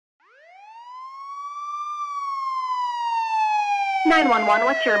911,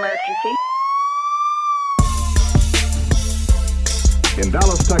 what's your emergency? In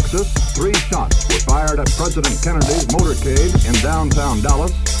Dallas, Texas, 3 shots were fired at President Kennedy's motorcade in downtown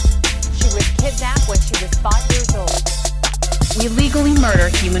Dallas. She was kidnapped when she was 5 years old. We legally murder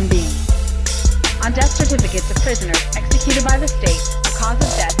human beings. On death certificates of prisoners executed by the state, the cause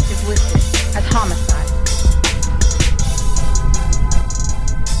of death is listed as homicide.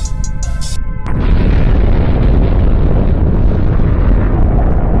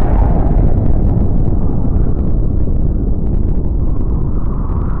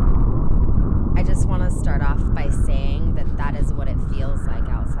 I just want to start off by saying that is what it feels like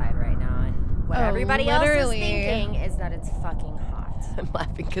outside right now. And what everybody else is thinking is that it's fucking hot. I'm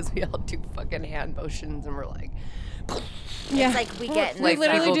laughing because we all do fucking hand motions and we're like, yeah. It's like we get we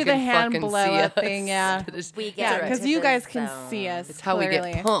literally do the hand blow up thing, yeah. We get because you guys can see us. It's how clearly.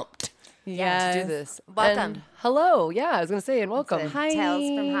 we get pumped. Yes. To do this. Welcome. And hello. Yeah, I was gonna say and welcome. Hi. Tales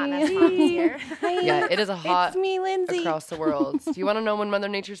from HotMess Mom here. Yeah, it is a hot It's me, Lindsay. across the world. Do you want to know when Mother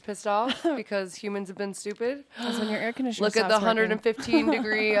Nature's pissed off because humans have been stupid? That's when your air conditioner Look at the stops working. 115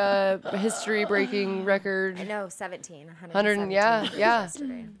 degree history-breaking record. I know, 100. 100, yeah.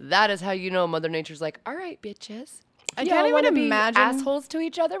 Yesterday. That is how you know Mother Nature's like, all right, bitches. I Y'all can't even wanna be imagine assholes to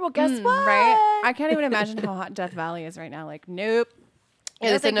each other. Well, guess what? Right? I can't even imagine how hot Death Valley is right now. Like, nope. Yeah,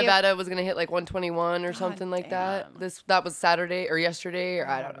 No, they said thank you. Nevada was gonna hit like 121 or something like that. That was Saturday or yesterday or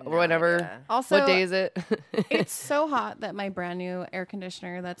I don't know, whatever. idea. Also, what day is it? It's so hot that my brand new air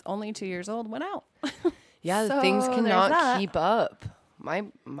conditioner that's only 2 years old went out. Yeah, So things there's cannot that. keep up. My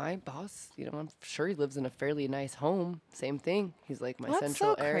boss, I'm sure he lives in a fairly nice home. Same thing. He's like, my That's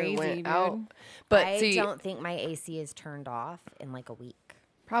central so air crazy, went dude. out. But I see, don't think my AC is turned off in like a week.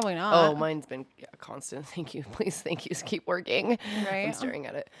 Probably not. oh, mine's been constant. Thank you. Please, thank you. Keep working. Right. I'm staring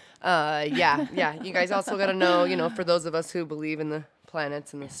at it. Yeah. You guys also got to know, for those of us who believe in the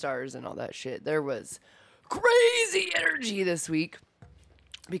planets and the stars and all that shit, there was crazy energy this week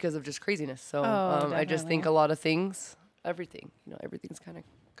because of just craziness. So I just think definitely. a lot of things, everything, everything's kind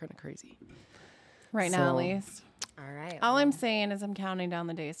of crazy. right now, at so- least. All right. All I'm saying is I'm counting down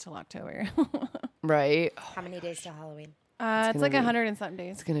the days till October. Right? How many days till Halloween? It's like be- 100 and something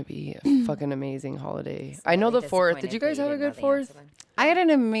days. It's going to be a fucking amazing holiday. I know the 4th. Did you guys have a good 4th? I had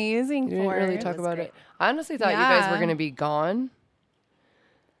an amazing You didn't fourth. really talk was about great. it. I honestly thought you guys were Yeah. going to be gone.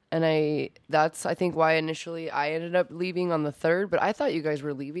 And that's I think why initially I ended up leaving on the 3rd, but I thought you guys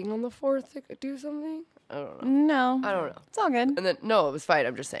were leaving on the 4th to do something. I don't know. No. I don't know. It's all good. And then no, it was fine.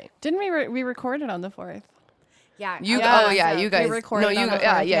 I'm just saying. Didn't we recorded on the 4th? Yeah. You Yeah, you we guys recorded on the 4th,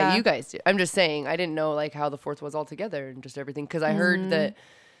 yeah, yeah. you guys did. I'm just saying I didn't know like how the 4th was all together and just everything cuz I heard that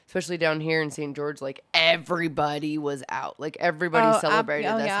especially down here in St. George like everybody was out. Like everybody celebrated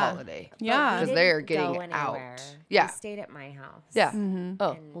this Yeah. holiday. We Because didn't they're go getting out. anywhere. Yeah. We stayed at my house. Yeah. Mm-hmm.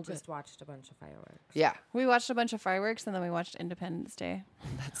 Oh, And well, good. just watched a bunch of fireworks. Yeah. We watched a bunch of fireworks and then we watched Independence Day,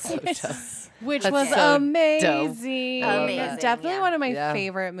 That's so tough. which That's was so dope. amazing. I love that. Definitely Yeah. one of my Yeah.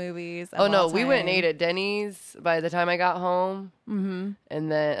 favorite movies. Oh of no, all we went and time. ate at Denny's by the time I got home. Mm-hmm.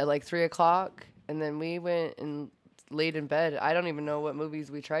 And then at like 3:00, and then we went and laid in bed. I don't even know what movies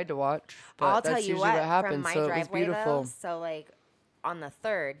we tried to watch, but I'll that's tell you usually what from happens. my So it was driveway beautiful. though. So like on the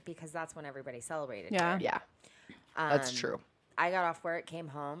 3rd, because that's when everybody celebrated. Yeah. here. Yeah, that's true. I got off work, came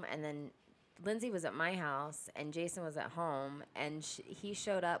home, and then Lindsay was at my house, and Jason was at home, and he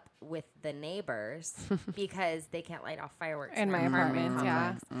showed up with the neighbors because they can't light off fireworks in my their apartment.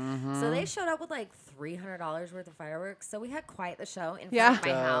 Yeah. Mm-hmm. So they showed up with like $300 worth of fireworks. So we had quite the show in Yeah.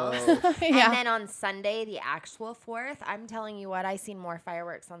 front of my house. Yeah. And then on Sunday, the actual 4th, I'm telling you what, I seen more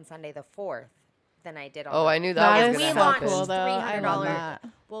fireworks on Sunday the 4th than I did on Oh, the I knew That that is was we going to so launched happen. cool, though. I love $300. that.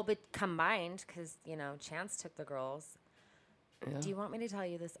 Well, but combined, because, Chance took the girls. Yeah. Do you want me to tell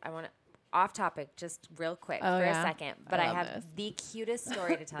you this? I want to, off topic, just real quick Oh, for yeah. a second. But I I love have this. the cutest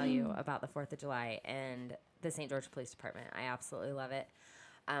story to tell you about the 4th of July and the St. George Police Department. I absolutely love it.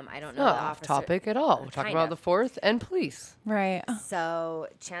 I don't know Not the off officer- topic at all. We're talking Kind about of. the 4th and police. Right. So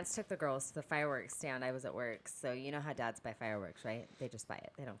Chance took the girls to the fireworks stand. I was at work. So you know how dads buy fireworks, right? They just buy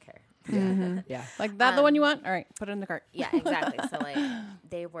it. They don't care. Yeah. Like that the one you want? All right, put it in the cart. Yeah, exactly. So like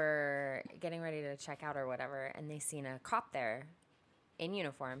they were getting ready to check out or whatever, and they seen a cop there in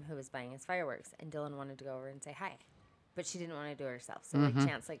uniform who was buying his fireworks, and Dylan wanted to go over and say hi, but she didn't want to do it herself. So like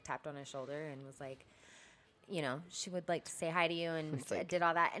Chance like tapped on his shoulder and was like, she would like to say hi to you and like- did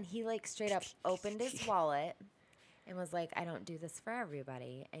all that, and he like straight up opened his wallet and was like, I don't do this for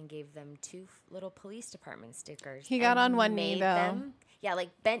everybody, and gave them 2 little police department stickers. He got and on one knee, made though. them- Yeah, like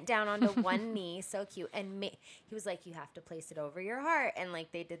bent down onto one knee, so cute. And he was like, you have to place it over your heart. And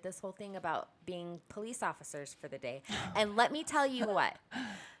like they did this whole thing about being police officers for the day. And let me tell you what.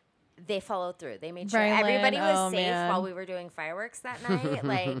 They followed through. They made sure everybody was safe while we were doing fireworks that night.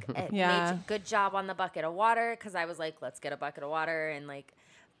 Like, good job on the bucket of water, because I was like, let's get a bucket of water. And like,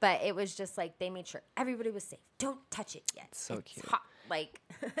 but it was just like they made sure everybody was safe. Don't touch it yet. So it's cute. Hot. Like,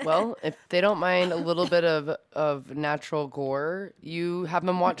 well, if they don't mind a little bit of natural gore, you have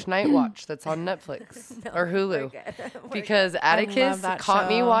them watch Night Watch. That's on Netflix or Hulu. Because Atticus caught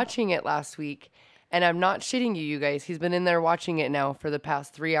me watching it last week. And I'm not shitting you guys. He's been in there watching it now for the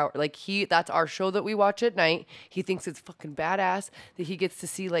past 3 hours. Like that's our show that we watch at night. He thinks it's fucking badass that he gets to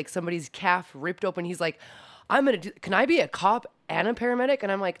see like somebody's calf ripped open. He's like, can I be a cop and a paramedic?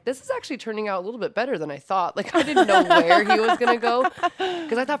 And I'm like, this is actually turning out a little bit better than I thought. Like I didn't know where he was going to go.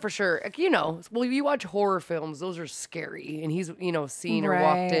 Because I thought for sure, like, well, you watch horror films, those are scary. And he's, seen or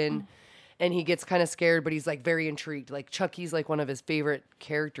walked in. And he gets kind of scared, but he's like very intrigued. Like Chucky's like one of his favorite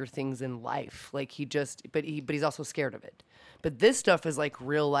character things in life. Like but he's also scared of it. But this stuff is like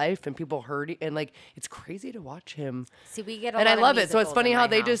real life, and people heard, and like it's crazy to watch him. See, we get and I love it. So it's funny how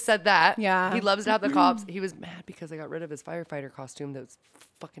they just said that. Yeah, he loves to have the cops. He was mad because I got rid of his firefighter costume. That's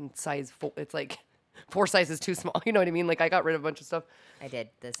fucking size 4. It's like 4 sizes too small. You know what I mean? Like I got rid of a bunch of stuff. I did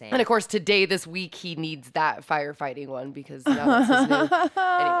the same. And of course, this week, he needs that firefighting one because now that's his new.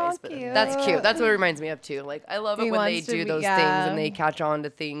 Anyways, but that's cute. That's what it reminds me of too. Like I love it when they do those things and they catch on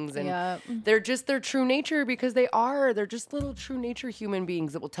to things and they're just their true nature because they're just little true nature human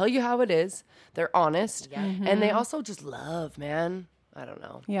beings that will tell you how it is. They're honest and they also just love, man. I don't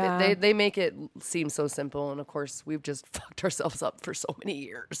know. Yeah. They make it seem so simple. And of course, we've just fucked ourselves up for so many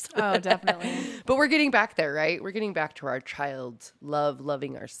years. Oh, definitely. But we're getting back there, right? We're getting back to our child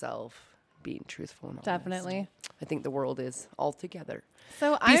loving ourselves, being truthful and honest. Definitely. I think the world is all together.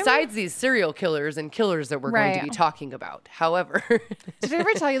 So besides these serial killers and killers that we're going to be talking about. However. Did I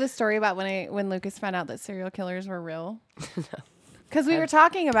ever tell you the story about when Lucas found out that serial killers were real? No. Because we were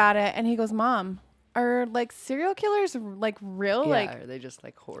talking about it and he goes, Mom, are like serial killers like real? Yeah, like are they just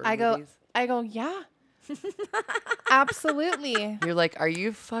like horror movies? I go, yeah. Absolutely. You're like, are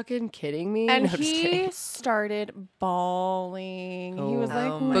you fucking kidding me? And no, he started bawling. He was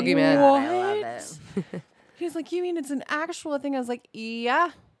like, Boogeyman. What? I love it. He was like, you mean it's an actual thing? I was like,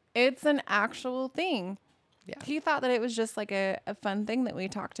 yeah, it's an actual thing. Yeah. He thought that it was just like a fun thing that we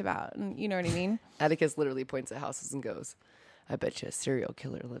talked about. And you know what I mean? Atticus literally points at houses and goes, I bet you a serial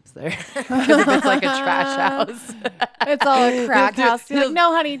killer lives there. Because if it's like a trash house. It's all a crack house. He's like,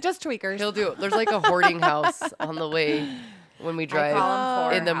 no, honey, just tweakers. He'll do it. There's like a hoarding house on the way when we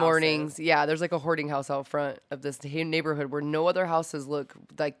drive in the mornings. Yeah, there's like a hoarding house out front of this neighborhood where no other houses look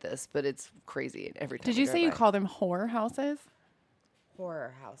like this, but it's crazy every time. Did you say you call them whore houses?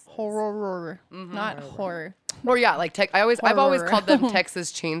 Horror houses. Horror, not horror. Or yeah, like I've always called them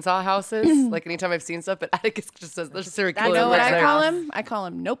Texas chainsaw houses. Like anytime I've seen stuff, but Atticus just says there's a serial killer. You know what I call him? I call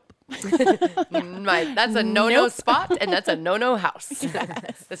him nope. That's a no spot, and that's a no house.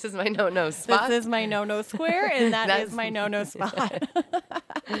 Yes. This is my no spot. This is my no square, and that is my no spot.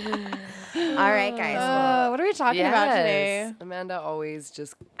 All right, guys. What are we talking about today? Amanda always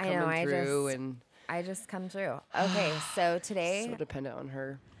just coming through and. I just come through. Okay, so today... So dependent on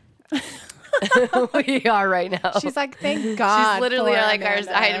her. We are right now. She's like, thank God. She's literally like,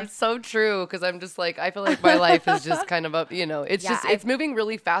 I'm so true because I'm just like, I feel like my life is just kind of up, it's moving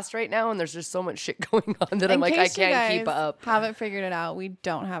really fast right now and there's just so much shit going on that I'm like, I can't keep up. Haven't figured it out. We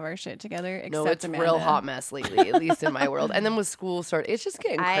don't have our shit together except No, it's Amanda. real hot mess lately, at least in my world. And then with school started, it's just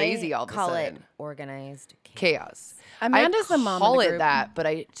getting crazy all of a sudden. I call it organized chaos. Amanda's the mom of the call group. it that, but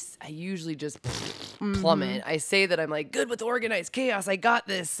I usually just plummet. I say that I'm like good with organized chaos. I got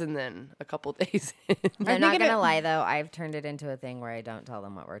this, and then a couple days in. I'm not gonna lie though. I've turned it into a thing where I don't tell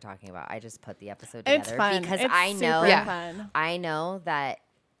them what we're talking about. I just put the episode together. It's fun because it's I know. Fun. I know that.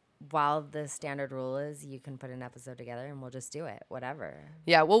 While the standard rule is you can put an episode together and we'll just do it, whatever.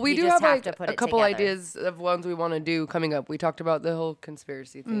 Yeah, well, we do just have like to put a it couple together. ideas of ones we want to do coming up. We talked about the whole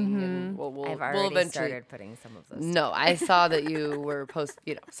conspiracy thing, and I've already eventually started putting some of those. No, I saw that you were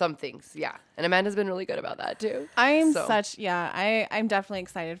some things, yeah. And Amanda's been really good about that too. I'm definitely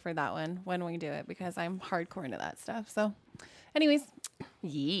excited for that one when we do it because I'm hardcore into that stuff. So, anyways,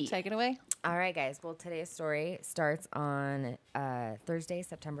 take it away. All right, guys. Well, today's story starts on Thursday,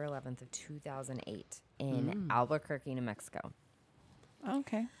 September 11th of 2008 in Albuquerque, New Mexico.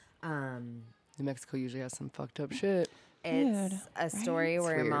 Okay. New Mexico usually has some fucked up shit. It's a story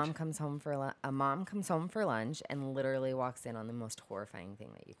where weird. a mom comes home for lunch and literally walks in on the most horrifying thing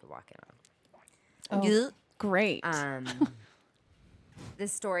that you could walk in on. Oh, great.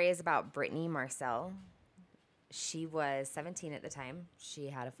 This story is about Brittani Marcell. She was 17 at the time. She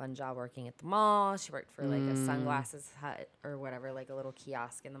had a fun job working at the mall. She worked for like a sunglasses hut or whatever, like a little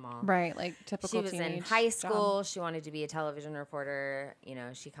kiosk in the mall. Right, like typical She was teenage in high school. job. She wanted to be a television reporter. You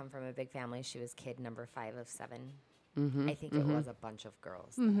know, she come from a big family. She was kid number 5 of 7. I think it was a bunch of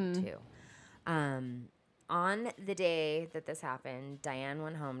girls too. On the day that this happened, Diane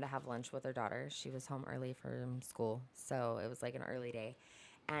went home to have lunch with her daughter. She was home early from school, so it was like an early day.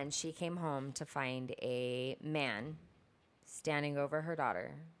 And she came home to find a man standing over her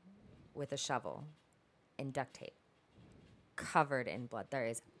daughter with a shovel and duct tape, covered in blood. There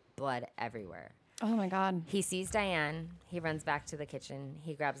is blood everywhere. Oh my God. He sees Diane. He runs back to the kitchen.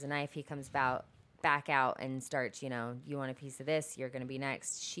 He grabs a knife. He comes back out and starts, you know, you want a piece of this? You're going to be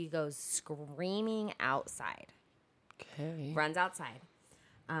next. She goes screaming outside. Okay. Runs outside.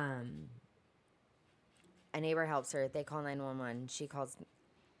 A neighbor helps her. They call 911. She calls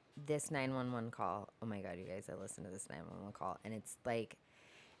this 911 call. Oh my God, you guys, I listened to this 911 call. And it's like,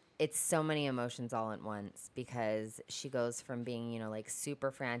 it's so many emotions all at once because she goes from being, you know, like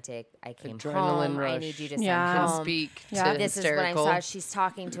super frantic. I came Adrenaline home. rush. I need you to send Yeah. home. Speak Yeah. to This hysterical. is what I saw. She's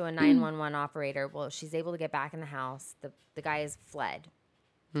talking to a 911 operator. Well, she's able to get back in the house. The guy has fled.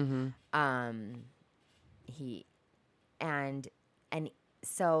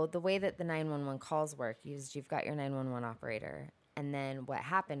 So the way that the 911 calls work is you've got your 911 operator, and then what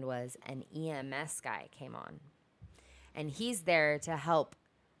happened was an EMS guy came on, and he's there to help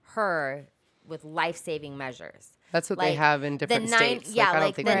her with life-saving measures. That's what they have in different states. Yeah, I don't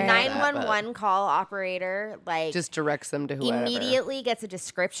like think the they have that, 911 call operator, like just directs them to whoever. immediately gets a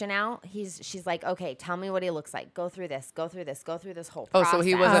description out. She's like, okay, tell me what he looks like. Go through this whole Oh, process. so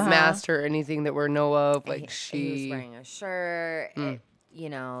he wasn't masked or anything that we know of. Like He was wearing a shirt. You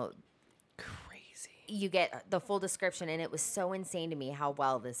know, crazy. you get the full description, and it was so insane to me how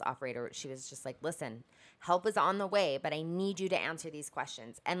well this operator. She was just like, listen, help is on the way, but I need you to answer these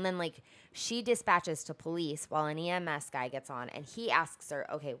questions. And then like she dispatches to police while an EMS guy gets on, and he asks her,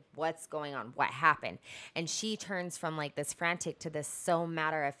 okay, what's going on? What happened? And she turns from like this frantic to this so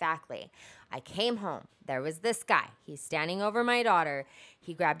matter-of-factly. I came home. There was this guy. He's standing over my daughter.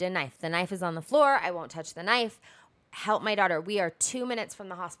 He grabbed a knife. The knife is on the floor. I won't touch the knife. Help my daughter. We are 2 minutes from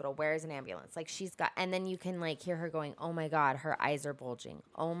the hospital. Where is an ambulance? Like she's got, and then you can like hear her going, oh my God, her eyes are bulging.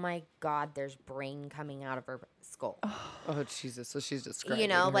 Oh my God, there's brain coming out of her skull. Oh Jesus! So she's describing. You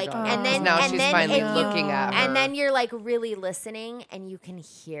know, her like, daughter. and then now and she's then finally if you- looking at her. And then you're like really listening, and you can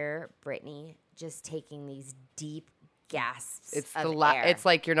hear Brittany just taking these deep gasps. it's of the air. It's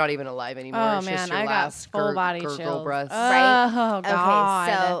like you're not even alive anymore. Oh it's man, just your I got last full body gurgle chills. breaths. Right? Oh God.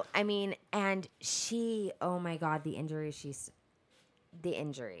 Okay, so I mean, and she, oh my God, the injuries.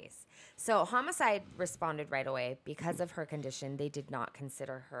 So homicide responded right away because of her condition. They did not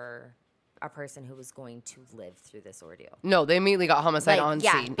consider her a person who was going to live through this ordeal. No, they immediately got homicide Like, on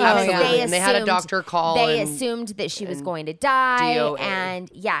yeah, scene. because Absolutely. they And they had a assumed- doctor call. They and assumed that she was going to die, DOA. and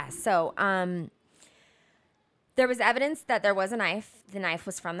yeah. So there was evidence that there was a knife. The knife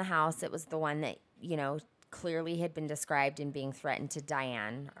was from the house. It was the one that clearly had been described in being threatened to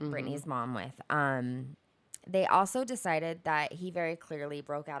Diane, Brittany's mom, with. They also decided that he very clearly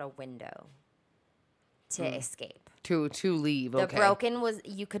broke out a window to escape. to leave. The Okay. broken was,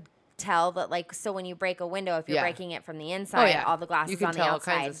 you could tell that, like, so when you break a window, if you're Yeah. breaking it from the inside, all the glass you is can on tell the all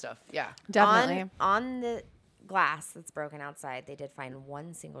outside. kinds of stuff. Yeah. Definitely. On the glass that's broken outside, they did find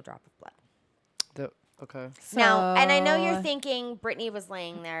one single drop of blood. Okay. Now, and I know you're So- thinking Brittany was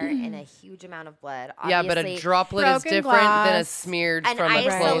laying there in a huge amount of blood. Yeah, but a Obviously, droplet is broken different than a glass. smeared an from a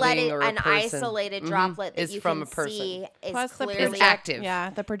clothing or a an person. isolated droplet that is you from can a person. see is Plus the clearly It's active. Yeah,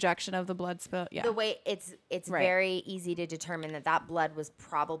 the projection of the blood spill. Yeah. the way it's Right. very easy to determine that blood was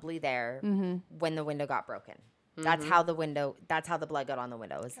probably there when the window got broken. That's how the blood got on the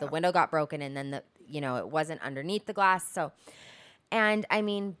window. Is the window got broken, and then it wasn't underneath the glass. So, and I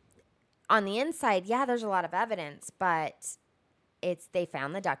mean, on the inside, yeah, there's a lot of evidence, but they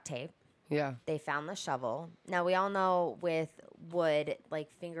found the duct tape. Yeah. They found the shovel. Now, we all know with wood, like,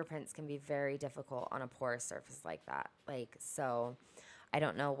 fingerprints can be very difficult on a porous surface like that. Like, so I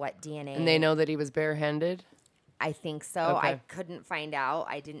don't know what DNA. And they know that he was barehanded? I think so. I Okay. couldn't find out.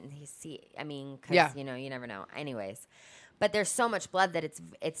 I didn't see. I mean, because, you never know. Anyways. But there's so much blood that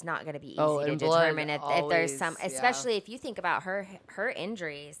it's not going to be easy to and blood determine if there's some, always, especially if you think about her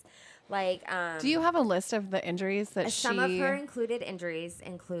injuries. Like, Do you have a list of the injuries that some of her included injuries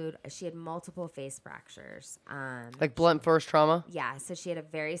include she had multiple face fractures. Like blunt force trauma? Yeah, so she had a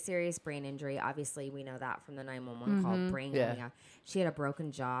very serious brain injury. Obviously, we know that from the 911 call, brain going out. She had a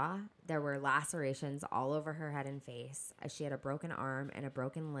broken jaw. There were lacerations all over her head and face. She had a broken arm and a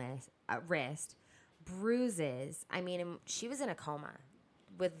broken wrist, bruises. I mean, she was in a coma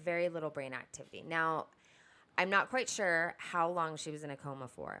with very little brain activity. Now, I'm not quite sure how long she was in a coma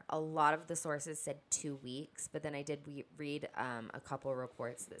for. A lot of the sources said 2 weeks, but then I did read a couple of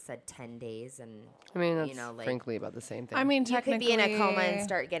reports that said 10 days. And I mean, that's frankly about the same thing. I mean, you could technically, be in a coma and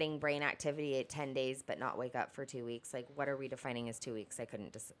start getting brain activity at 10 days, but not wake up for 2 weeks. Like, what are we defining as 2 weeks? I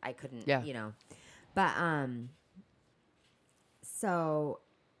couldn't, you know. But, so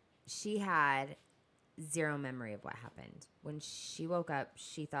she had zero memory of what happened. When she woke up,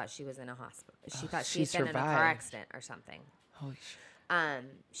 she thought she was in a hospital. She thought she had been in a car accident or something. Holy shit.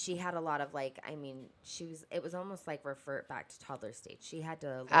 She had a lot of it was almost like revert back to toddler stage. She had to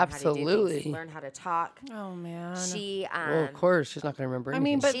learn Absolutely. how to do things, learn how to talk. Oh man. She well, of course, she's not going to remember anything. I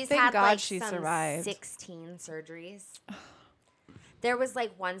mean, but she's thank had God like she some survived. 16 surgeries. There was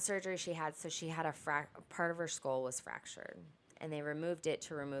like one surgery she had, so she had part of her skull was fractured. And they removed it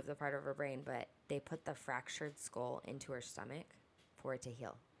to remove the part of her brain, but they put the fractured skull into her stomach for it to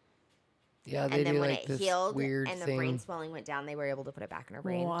heal. Yeah, they and then do when like it this healed weird and the thing. brain swelling went down, they were able to put it back in her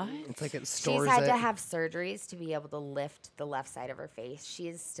brain. What? It's like it stores She's had it. to have surgeries to be able to lift the left side of her face. She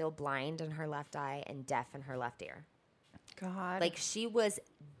is still blind in her left eye and deaf in her left ear. God. Like, she was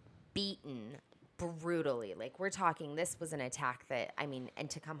beaten brutally. Like, we're talking, this was an attack that, I mean, and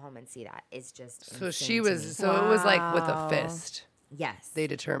to come home and see that is just So insane she to was, me. so it was like with a fist. Yes. They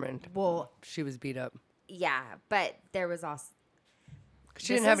determined. Well, She was beat up. yeah, but there was also...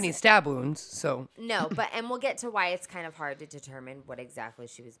 She didn't have any stab wounds, so. No, and we'll get to why it's kind of hard to determine what exactly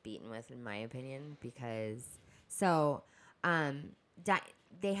she was beaten with, in my opinion, because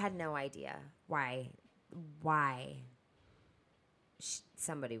they had no idea why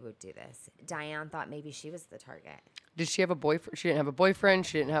somebody would do this. Diane thought maybe she was the target. Did she have a boyfriend? She didn't have a boyfriend.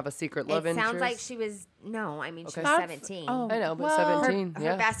 She didn't have a secret love interest. It sounds like she was. No, I mean she was Okay. 17. Oh, I know, but well, 17. Her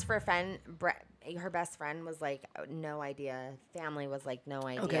yeah. best friend, her best friend was like no idea. Family was like no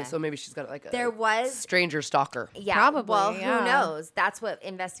idea. Okay, so maybe she's got like a there was stranger stalker. Yeah, Probably, well, yeah. who knows? That's what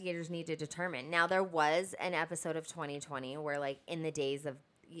investigators need to determine. Now, there was an episode of 2020 where, like, in the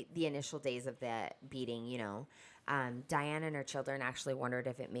initial days of the beating, you know, Diane and her children actually wondered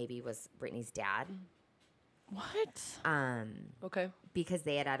if it maybe was Brittany's dad. What? Okay. Because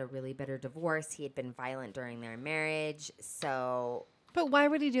they had a really bitter divorce. He had been violent during their marriage. So, But why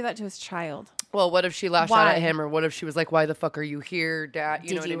would he do that to his child? Well, what if she lashed Why? out at him, or what if she was like, "Why the fuck are you here, Dad?"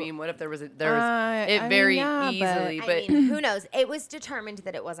 You know what I mean? What if there was it very easily, but I mean, who knows? It was determined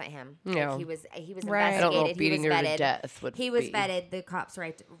that it wasn't him. Yeah. Like, he was Right. investigated. I don't know if he beating was her vetted. to death would He was be. vetted. The cops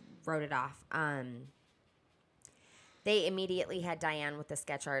wrote it off. They immediately had Diane with the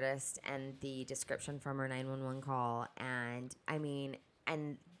sketch artist and the description from her 911 call. And I mean,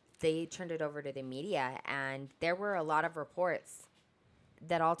 and they turned it over to the media, and there were a lot of reports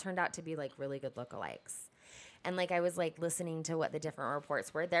that all turned out to be like really good lookalikes. And like, I was like listening to what the different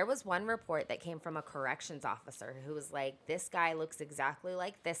reports were. There was one report that came from a corrections officer who was like, this guy looks exactly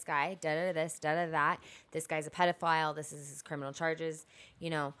like this guy, da-da this, da-da that. This guy's a pedophile. This is his criminal charges.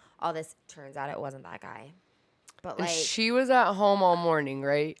 You know, all this. Turns out it wasn't that guy. But and like, she was at home all morning,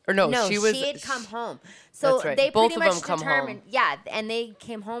 right? Or no, she had come home. So That's right. they Both pretty of much them come determined, home. yeah, and they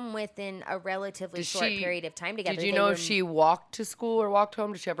came home within a relatively short period of time together. Did you They know were- if she walked to school or walked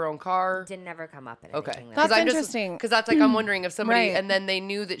home? Did she have her own car? didn't never come up in Okay, anything. That's I'm interesting. Because that's like I'm wondering if somebody, Right. and then they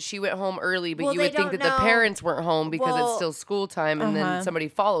knew that she went home early, but Well, you they would think don't that the know- parents weren't home because Well- it's still school time, and then somebody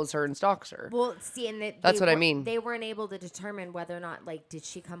follows her and stalks her. Well, see, and That's what I weren't- mean. They weren't able to determine whether or not, like, did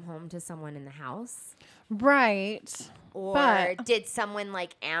she come home to someone in the house? Right. Or But- did someone,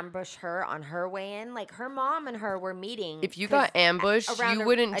 like, ambush her on her way in? Like, her mom and her were meeting. If you got ambushed, around you a-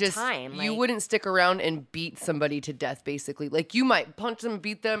 wouldn't a just time, you like- wouldn't stick around and beat somebody to death. Basically, like you might punch them,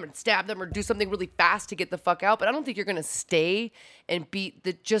 beat them, and stab them, or do something really fast to get the fuck out. But I don't think you're gonna stay and beat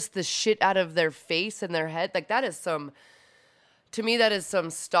the shit out of their face and their head. Like that is some. To me, that is some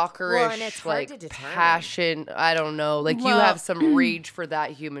stalkerish, and it's hard like to determine. passion. I don't know. Like you Well- have some rage for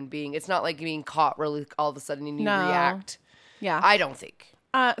that human being. It's not like being caught really all of a sudden and you No. react. Yeah. I don't think.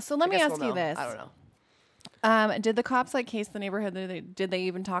 So let me guess ask we'll you know. this. I don't know. Did the cops like case the neighborhood? Did they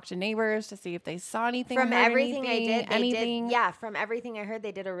even talk to neighbors to see if they saw anything? From heard everything anything, I did, anything? from everything I heard,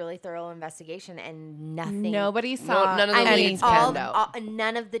 they did a really thorough investigation and nothing. Nobody saw none of the leads panned out.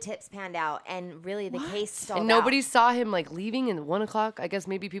 None of the tips panned out, and really the case stalled And nobody out. saw him like leaving in 1 o'clock. I guess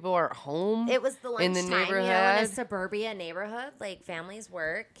maybe people are at home. It was the in lunchtime, the neighborhood. you know, in a suburbia neighborhood, like families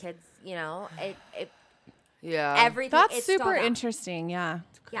work, kids, you know, Yeah. everything. That's it super stalled out. interesting. Yeah.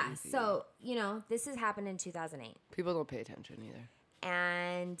 Yeah, so, you know, this has happened in 2008. People don't pay attention either.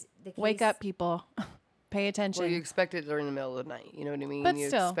 And the case... Wake up, people. Pay attention. Well, you expect it during the middle of the night. You know what I mean? But you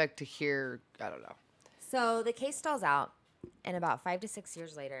still. expect to hear, I don't know. So the case stalls out, and about 5 to 6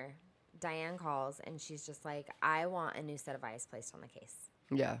 years later, Diane calls, and she's just like, I want a new set of eyes placed on the case.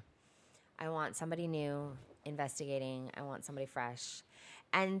 Yeah. I want somebody new investigating. I want somebody fresh.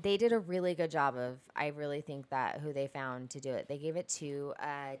 And they did a really good job of, I really think that who they found to do it. They gave it to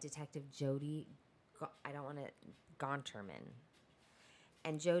Detective Jody, Gaunterman.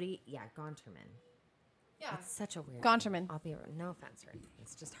 And Jody, Gaunterman. Yeah. It's such a weird Gaunterman. I'll be, no offense, Rick.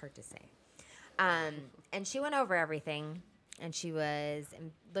 It's just hard to say. And she went over everything, and she was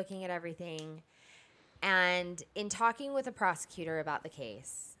looking at everything. And in talking with a prosecutor about the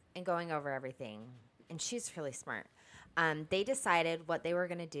case and going over everything, and she's really smart, they decided what they were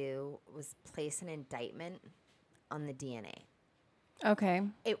going to do was place an indictment on the DNA. Okay.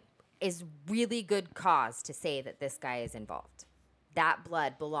 It is really good cause to say that this guy is involved. That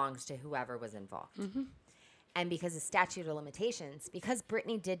blood belongs to whoever was involved. Mm-hmm. And because of statute of limitations, because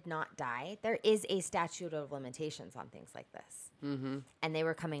Brittani did not die, there is a statute of limitations on things like this. Mm-hmm. And they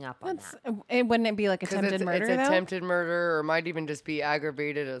were coming up on that. Wouldn't it be like attempted murder, It's though? attempted murder, or it might even just be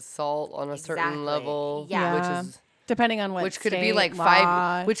aggravated assault on a certain level. Yeah. Which is... Depending on what Which could be state, like law,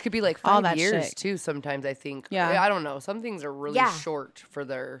 5. Which could be like all 5 that years shit. too. Sometimes I think. Yeah. I don't know. Some things are really short for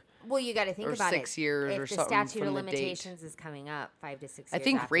their. Well, you got to think or about 6 it. years if or the something statute from of the date. limitations is coming up 5 to 6 years. I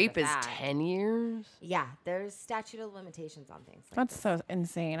think after rape the is fact. 10 years. Yeah, there's statute of limitations on things. Like That's so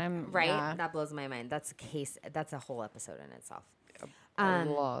insane. right. Yeah. That blows my mind. That's a case. That's a whole episode in itself.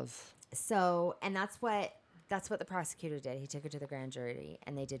 Laws. So, and that's what the prosecutor did. He took it to the grand jury,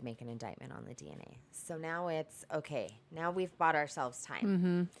 and they did make an indictment on the DNA. So now it's okay. Now we've bought ourselves time.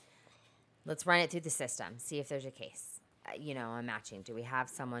 Mm-hmm. Let's run it through the system. See if there's a case. A matching. Do we have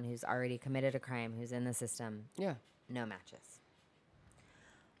someone who's already committed a crime who's in the system? Yeah. No matches.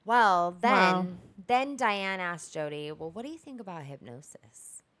 Well, then Diane asked Jody, well, what do you think about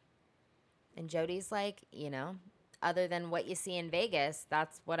hypnosis? And Jody's like, other than what you see in Vegas,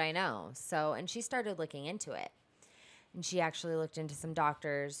 that's what I know. So, and she started looking into it. And she actually looked into some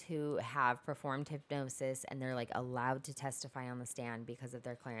doctors who have performed hypnosis, and they're like allowed to testify on the stand because of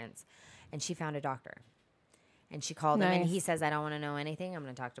their clearance. And she found a doctor. And she called him, and he says, I don't want to know anything. I'm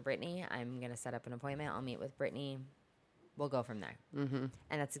going to talk to Brittani. I'm going to set up an appointment. I'll meet with Brittani. We'll go from there. Mm-hmm.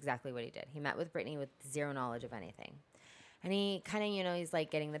 And that's exactly what he did. He met with Brittani with zero knowledge of anything. And he kind of, he's like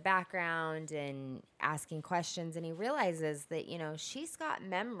getting the background and asking questions. And he realizes that, she's got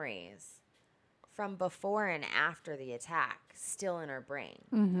memories from before and after the attack still in her brain.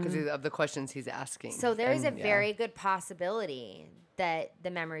 Because of the questions he's asking. So there's a very good possibility that the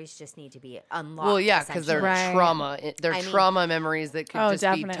memories just need to be unlocked. Well, yeah, because they're trauma. They're trauma memories that could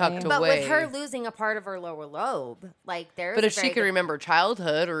just be tucked but away. with her losing a part of her lower lobe, like there's. But if she could remember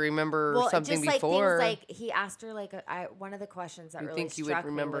childhood or remember something just before, like things like he asked her, like one of the questions that really struck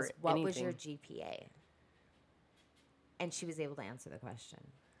me was, "What was your GPA?" And she was able to answer the question.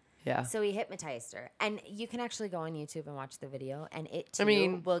 Yeah. So he hypnotized her, and you can actually go on YouTube and watch the video, and it too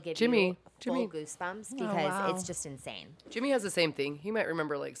will give you full goosebumps because it's just insane. Jimmy has the same thing. He might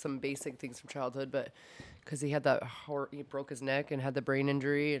remember like some basic things from childhood, but because he had that he broke his neck and had the brain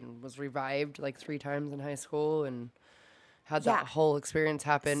injury and was revived like 3 times in high school and had that whole experience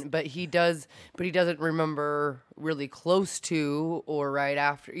happen. But he doesn't remember really close to or right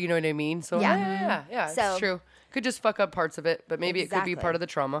after. You know what I mean? So yeah, it's true. Could just fuck up parts of it, but maybe it could be part of the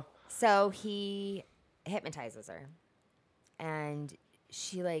trauma. So he hypnotizes her, and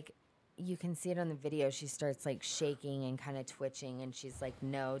she you can see it on the video. She starts shaking and kind of twitching, and she's like,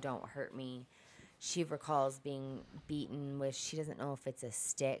 "No, don't hurt me." She recalls being beaten with, she doesn't know if it's a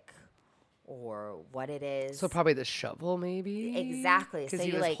stick or what it is. So probably the shovel, maybe? Exactly. Because so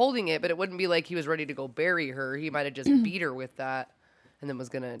he was holding it, but it wouldn't be like he was ready to go bury her. He might have just beat her with that and then was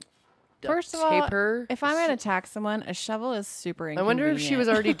going to First of all, her. If I'm going to attack someone, a shovel is super inconvenient. I wonder if she was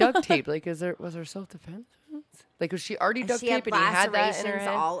already duct taped. Was there self-defense? Like, was she already duct She had taped and he had that in her lacerations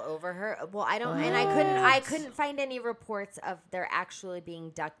head? all over her. Well, I don't, and I couldn't find any reports of there actually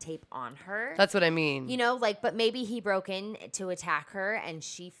being duct tape on her. That's what I mean. You know, like, but maybe he broke in to attack her and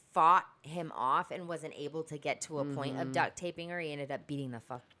she fought him off and wasn't able to get to a point of duct taping her. He ended up beating the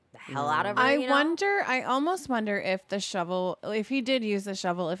hell out of her. I almost wonder if the shovel, if he did use the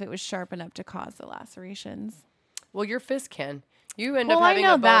shovel, if it was sharp enough to cause the lacerations. Well, your fist can. You end up Well, I having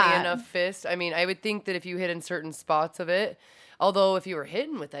know a bony that. enough fist. I mean, I would think that if you hit in certain spots of it, although if you were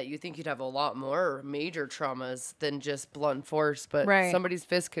hitting with that, you think you'd have a lot more major traumas than just blunt force. But Right. somebody's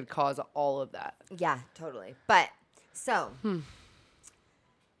fist could cause all of that. Yeah, totally. But so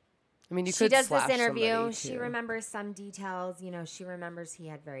I mean, you she could does slash this interview. somebody, She too. remembers some details. You know, she remembers he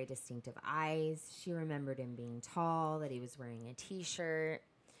had very distinctive eyes. She remembered him being tall, that he was wearing a T-shirt.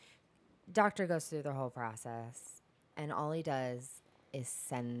 Doctor goes through the whole process, and all he does is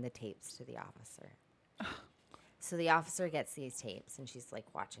send the tapes to the officer. So the officer gets these tapes, and she's, like,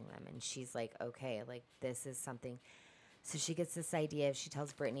 watching them, and she's like, okay, like, this is something. So she gets this idea. She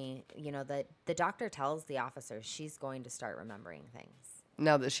tells Brittany, you know, that the doctor tells the officer she's going to start remembering things.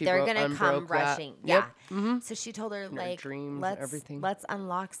 Now that she They're gonna come unbroke rushing. that. Yeah. Yep. So she told her, Her like, dreams, let's everything. let's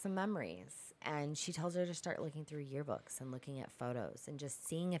unlock some memories. And she tells her to start looking through yearbooks and looking at photos and just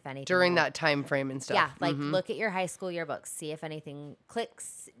seeing if anything During will- that time frame and stuff. Yeah, like look at your high school yearbooks, see if anything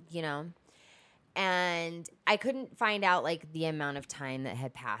clicks, you know. And I couldn't find out like the amount of time that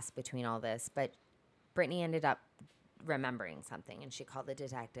had passed between all this, but Brittany ended up remembering something, and she called the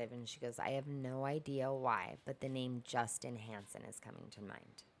detective, and she goes, I have no idea why, but the name Justin Hansen is coming to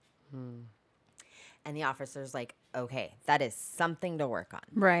mind. And the officer's like, okay, that is something to work on.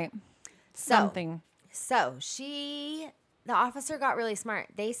 Right. Something. So the officer got really smart.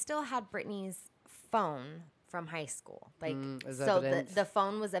 They still had Brittany's phone from high school. Like, as so evidence. the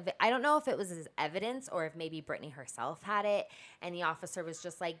phone was, I don't know if it was as evidence or if maybe Brittany herself had it. And the officer was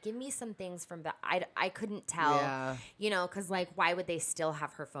just like, give me some things from I couldn't tell, Yeah. you know, because like, why would they still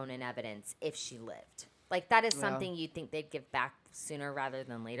have her phone in evidence if she lived? Like, that is something you'd think they'd give back sooner rather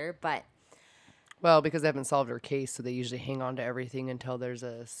than later. But Well, because they haven't solved her case, so they usually hang on to everything until there's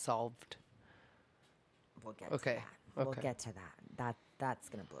a solved. we'll get Okay, to that. We'll okay. get to that. That's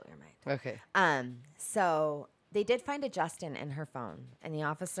going to blow your mind. Okay. So they did find a Justin in her phone, and the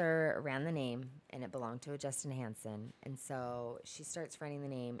officer ran the name, and it belonged to a Justin Hansen. And so she starts running the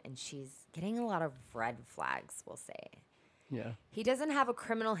name, and she's getting a lot of red flags, we'll say. Yeah. He doesn't have a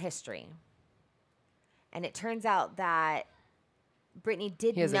criminal history. And it turns out that Brittany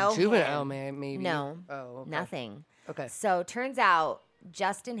did He has know a juvenile, him. maybe. No, Oh, okay. nothing. Okay. So turns out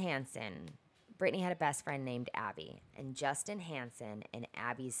Justin Hansen, Brittany had a best friend named Abby, and Justin Hansen and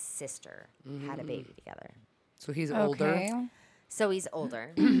Abby's sister had a baby together. So he's older. Okay. So he's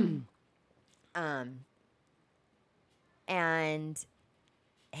older. And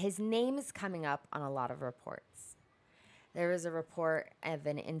his name is coming up on a lot of reports. There was a report of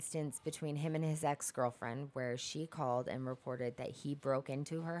an instance between him and his ex-girlfriend where she called and reported that he broke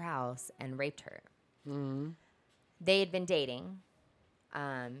into her house and raped her. They had been dating.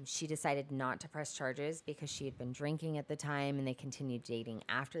 She decided not to press charges because she had been drinking at the time, and they continued dating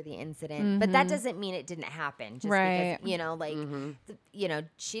after the incident. But that doesn't mean it didn't happen. Just Right. because, you know, like, you know,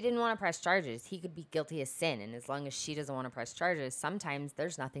 she didn't want to press charges. He could be guilty of sin. And as long as she doesn't want to press charges, sometimes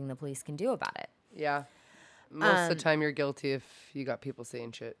there's nothing the police can do about it. Yeah. Most of the time you're guilty if you got people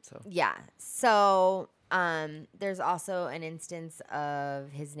saying shit. So Yeah. So there's also an instance of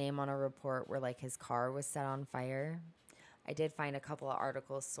his name on a report where, like, his car was set on fire. I did find a couple of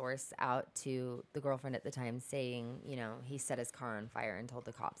articles sourced out to the girlfriend at the time saying, you know, he set his car on fire and told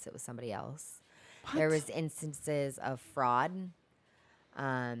the cops it was somebody else. There was instances of fraud.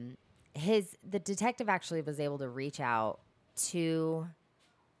 The detective actually was able to reach out to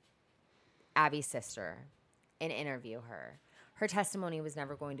Abby's sister and interview her. Her testimony was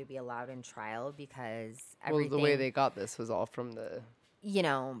never going to be allowed in trial because everything, well, the way they got this was all from the you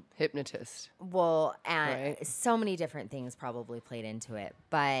know, hypnotist. well, and Right. so many different things probably played into it.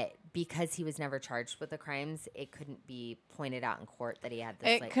 But because he was never charged with the crimes, it couldn't be pointed out in court that he had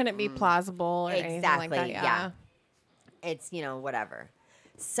this. It couldn't be plausible or anything like that. Exactly, Yeah. yeah. It's, you know, whatever.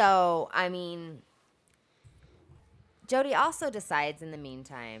 So, I mean, Jody also decides in the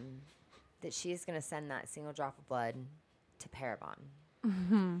meantime that she's going to send that single drop of blood to Parabon.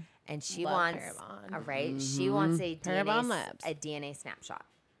 And she Love wants, Parabon. all right, she wants a Parabon Labs. DNA snapshot.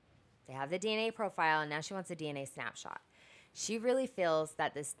 They have the DNA profile, and now she wants a DNA snapshot. She really feels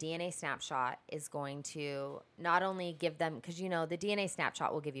that this DNA snapshot is going to not only give them, because, you know, the DNA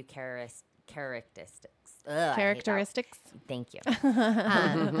snapshot will give you characteristics. Characteristics. Thank you.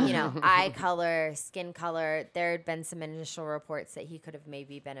 Eye color, skin color. There had been some initial reports that he could have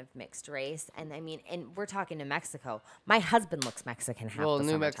maybe been of mixed race. And and we're talking to Mexico. My husband looks Mexican half the New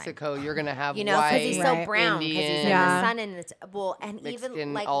summertime. Mexico, you're going to have because white, he's so brown, because he's in Yeah. the sun and and Mexican,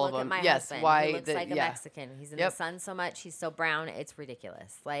 even like all look of at them. my Yes, husband. white, He looks like a yeah. Mexican. He's in the sun so much. He's so brown. It's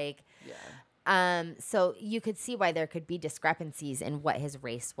ridiculous. Yeah. So you could see why there could be discrepancies in what his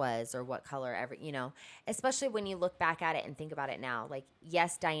race was or what color especially when you look back at it and think about it now. Like,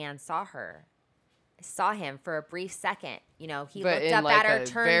 yes, Diane saw him for a brief second. He But looked in up like at her, a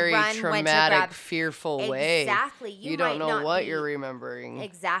turned, very run, went to traumatic, grab. fearful way. Exactly. You don't might know not what be- you're remembering.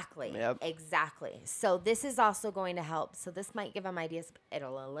 Exactly. Yep. Exactly. So this is also going to help. So this might give him ideas.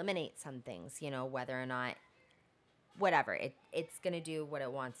 It'll eliminate some things, whether or not, whatever. It's going to do what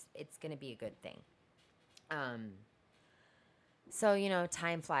it wants. It's going to be a good thing. So,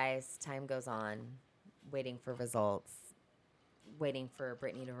 time flies. Time goes on. Waiting for results. Waiting for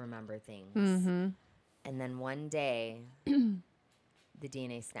Brittany to remember things. Mm-hmm. And then one day, the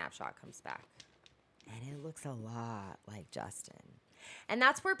DNA snapshot comes back. And it looks a lot like Justin. And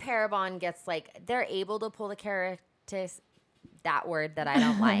that's where Parabon gets they're able to pull the characteristics, that word that I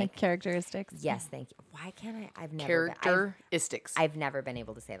don't like. Characteristics. Yes, thank you. Why can't I? I've never Characteristics. I've never been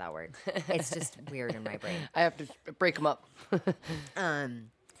able to say that word. It's just weird in my brain. I have to break them up.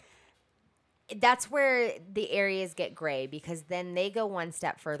 That's where the areas get gray, because then they go one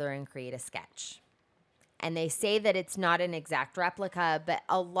step further and create a sketch. And they say that it's not an exact replica, but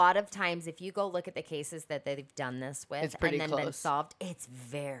a lot of times if you go look at the cases that they've done this with It's pretty and then been close. solved, it's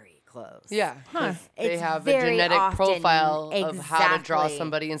very close. Yeah. 'Cause They It's have a very genetic often- profile of how to draw Exactly.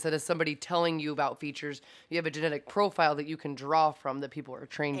 somebody. Instead of somebody telling you about features, you have a genetic profile that you can draw from that people are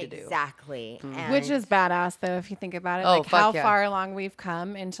trained to do. Exactly. And Which is badass, though, if you think about it. Oh, Like, fuck how yeah. far along we've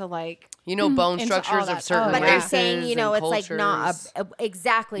come into, Bone into all structures that. of certain Oh, But yeah. they're races saying, and it's cultures. not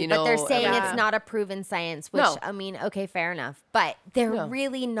exactly. You But they're know, saying Yeah. it's not a proven science. Which No. Okay, fair enough. But they're No.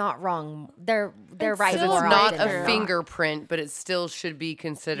 really not wrong. They're It's right. still more It's not often a than not. fingerprint, but it still should be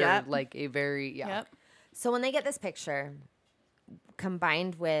considered Yep. like a very Yep. So when they get this picture,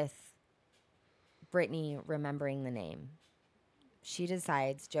 combined with Brittany remembering the name,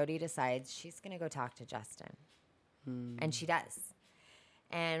 Jody decides she's going to go talk to Justin. And she does.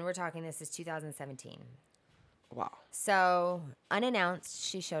 And we're talking, this is 2017. Wow. So unannounced,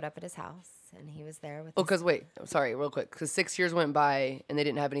 she showed up at his house and he was there with Oh, because wait, sorry, real quick. Because 6 years went by and they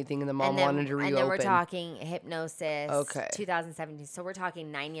didn't have anything, and the mom wanted to reopen. And then we're talking hypnosis, Okay. 2017. So we're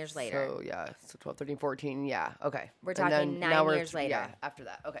talking 9 years later. So, yeah, 12, 13, 14, yeah, okay. We're And talking then 9 now we're years later. Yeah, after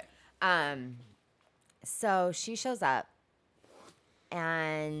that, okay. So she shows up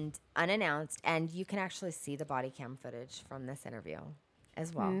and unannounced, and you can actually see the body cam footage from this interview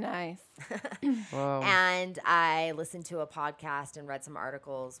as well. Nice. Wow. And I listened to a podcast and read some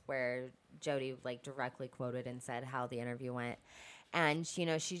articles where Jody directly quoted and said how the interview went. And, she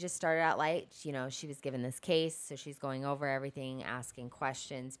just started out light. She was given this case, so she's going over everything, asking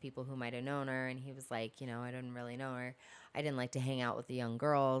questions, people who might have known her. And he was like, I didn't really know her. I didn't like to hang out with the young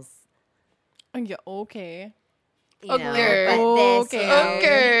girls. Yeah, okay. You know, Okay. but this,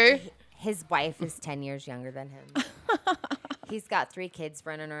 Okay. his wife is 10 years younger than him. He's got 3 kids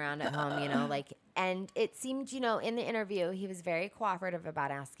running around at home, and it seemed, in the interview, he was very cooperative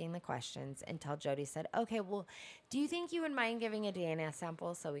about asking the questions until Jody said, okay, well, do you think you would mind giving a DNA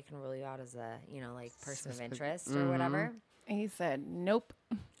sample so we can rule you out as a, person of interest or whatever? He said, nope.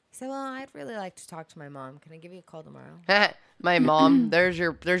 He said, well, I'd really like to talk to my mom. Can I give you a call tomorrow? My mom, there's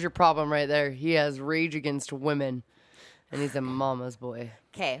your problem right there. He has rage against women, and he's a mama's boy.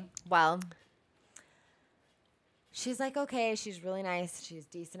 Okay, well, she's like, okay, she's really nice. She's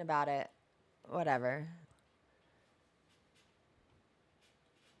decent about it. Whatever.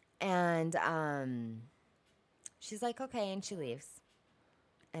 And she's like, okay, and she leaves.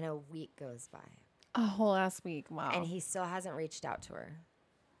 And a week goes by. A whole ass week. Wow. And he still hasn't reached out to her.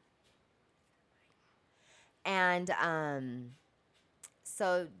 And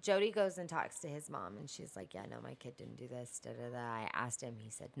so Jody goes and talks to his mom, and she's like, yeah, no, my kid didn't do this, da-da-da. I asked him. He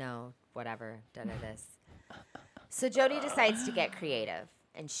said, no, whatever, da-da-this. So Jody decides to get creative,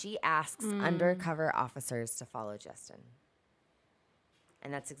 and she asks undercover officers to follow Justin.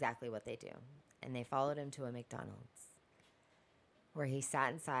 And that's exactly what they do. And they followed him to a McDonald's where he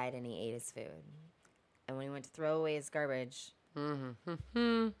sat inside and he ate his food. And when he went to throw away his garbage,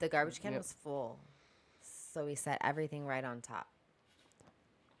 the garbage can was full. So he set everything right on top.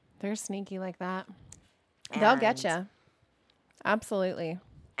 They're sneaky like that. They'll get And- you. Absolutely.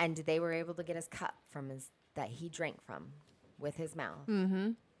 And they were able to get his cup that he drank from with his mouth.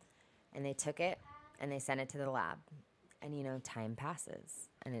 Mm-hmm. And they took it and they send it to the lab. And, you know, time passes.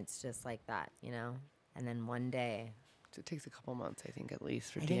 And it's just like that, you know? And then one day... So it takes a couple months, I think, at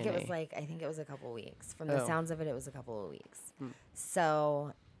least, for I DNA. think it was a couple weeks. From the sounds of it, it was a couple of weeks.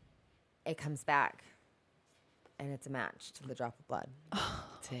 So it comes back, and it's a match to the drop of blood.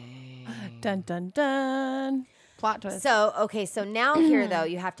 Dang. Dun, dun, dun. Plot twist. So, okay, so now here, though,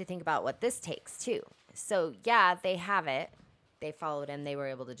 you have to think about what this takes, too. So, yeah, they have it. They followed him. They were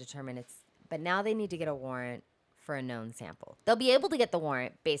able to determine it's... But now they need to get a warrant for a known sample. They'll be able to get the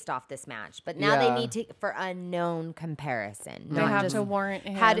warrant based off this match, but now they need to for a known comparison. They have to warrant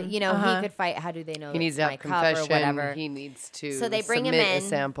him. How do he could fight? How do they know He needs to have confession. Or whatever? He needs to So they bring him submit in. a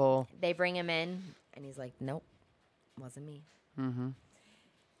sample. They bring him in, and he's like, "Nope, wasn't me." Mm-hmm.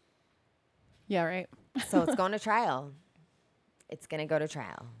 Yeah, right. So it's going to trial. It's gonna go to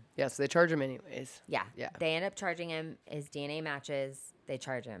trial. Yeah, so they charge him anyways. Yeah. Yeah. They end up charging him. His DNA matches. They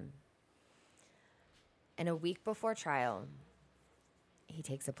charge him. And a week before trial, he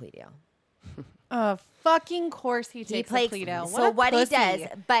takes a plea deal. Fucking course he takes a plea deal. So what he pussy. does,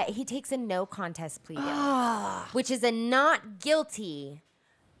 but he takes a no contest plea deal, which is a not guilty,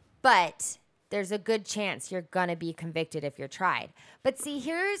 but there's a good chance you're gonna be convicted if you're tried. But see,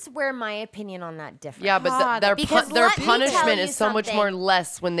 here's where my opinion on that differs. Yeah, but their Because their let me tell punishment you is so much something. more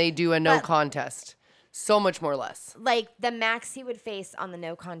less when they do a no But- contest. So much more less. Like the max he would face on the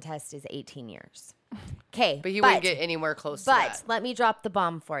no contest is 18 years. Okay, But he wouldn't get anywhere close to that. But let me drop the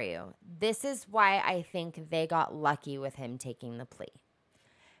bomb for you. This is why I think they got lucky with him taking the plea.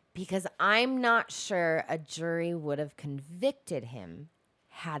 Because I'm not sure a jury would have convicted him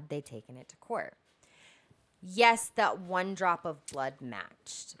had they taken it to court. Yes, that one drop of blood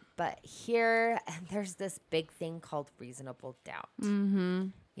matched. But here, there's this big thing called reasonable doubt. Mm-hmm.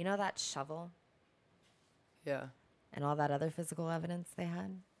 You know that shovel Yeah. and all that other physical evidence they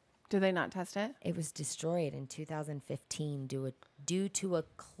had? Do they not test it? It was destroyed in 2015 due to a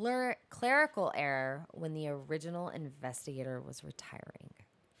clerical error when the original investigator was retiring.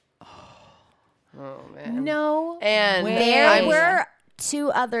 Oh, man. No. And There were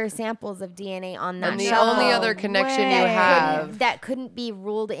 2 other samples of DNA on that And the shovel only other connection you way. have. that couldn't be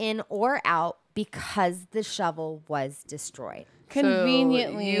ruled in or out because the shovel was destroyed.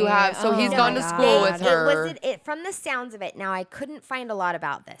 Conveniently. you have- so he's Oh gone my to school God. with her. It from the sounds of it. Now I couldn't find a lot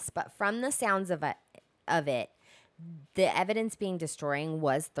about this, but from the sounds of it, the evidence being destroyed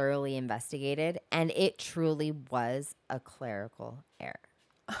was thoroughly investigated, and it truly was a clerical error.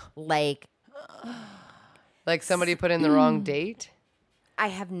 Like somebody put in the wrong date. I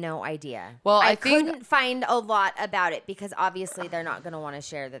have no idea. Well, I think- couldn't find a lot about it because obviously they're not going to want to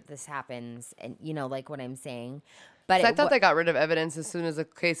share that this happens, and you know, like what I'm saying. But I thought they got rid of evidence as soon as the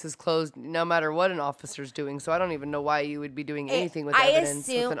case is closed, no matter what an officer's doing. So I don't even know why you would be doing anything with evidence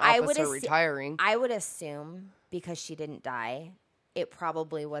with an officer retiring. I would assume because she didn't die, it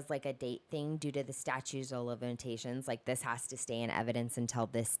probably was like a date thing due to the statutes of limitations. Like this has to stay in evidence until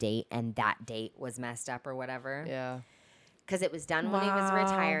this date, and that date was messed up or whatever. Yeah. Because it was done when he was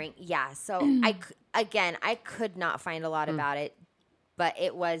retiring. Yeah. So I could not find a lot about it. But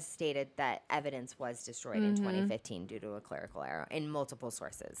it was stated that evidence was destroyed in 2015 due to a clerical error in multiple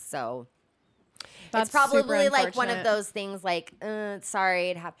sources. So That's it's probably super like one of unfortunate. those things like, sorry,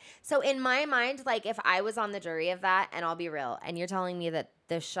 it happened. So in my mind, like if I was on the jury of that, and I'll be real, and you're telling me that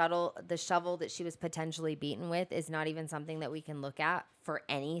the shovel that she was potentially beaten with is not even something that we can look at for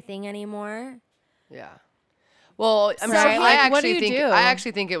anything anymore. Yeah. Well, I mean, Right? Like, what do you do? I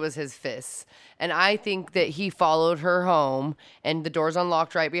actually think it was his fists, and I think that he followed her home, and the door's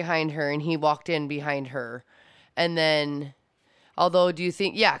unlocked right behind her, and he walked in behind her, and then. Although, do you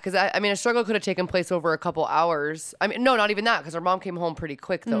think, yeah, because I mean, a struggle could have taken place over a couple hours. I mean, no, not even that, because her mom came home pretty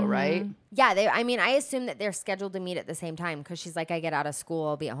quick, though, right? Yeah, I assume that they're scheduled to meet at the same time because she's like, I get out of school,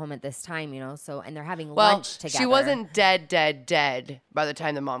 I'll be at home at this time, you know. So, and they're having lunch together. She wasn't dead by the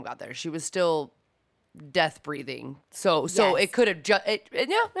time the mom got there. She was still death breathing. So Yes. it could have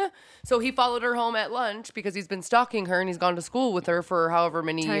yeah. So he followed her home at lunch because he's been stalking her and he's gone to school with her for however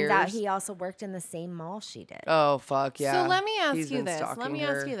many Turns years. out he also worked in the same mall she did. Oh fuck yeah. So let me ask He's you been this. stalking Let me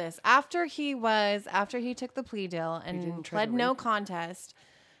her. ask you this. After he took the plea deal and didn't try to pled no rape her? contest,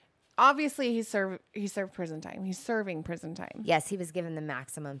 obviously he served prison time. He's serving prison time. Yes, he was given the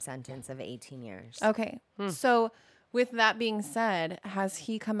maximum sentence of 18 years. Okay. So with that being said, has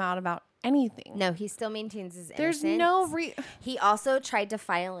he come out about anything? No, he still maintains his There's innocence. no He also tried to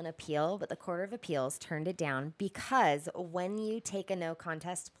file an appeal, but the Court of Appeals turned it down because when you take a no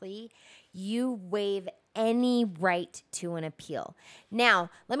contest plea, you waive any right to an appeal. Now,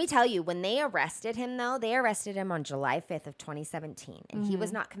 let me tell you, when they arrested him, though, they arrested him on July 5th of 2017, and he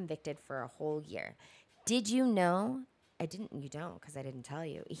was not convicted for a whole year. Did you know? You don't, because I didn't tell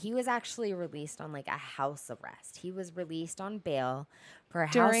you. He was actually released on like a house arrest. He was released on bail for a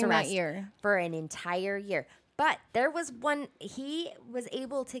house During arrest that year. for an entire year. But there was he was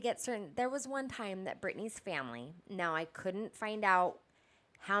able to get there was one time that Brittany's family, now I couldn't find out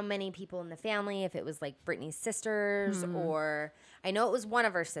how many people in the family, if it was like Brittany's sisters or, I know it was one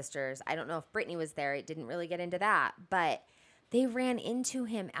of her sisters. I don't know if Brittany was there. It didn't really get into that. But they ran into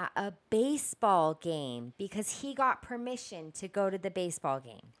him at a baseball game because he got permission to go to the baseball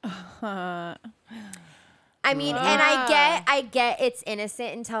game. I mean, and I get it's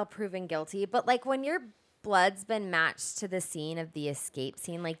innocent until proven guilty, but like when your blood's been matched to the scene of the escape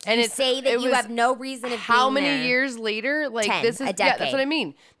scene, like you say that you have no reason of how being many there. years later? Like 10, this is a decade. that's what I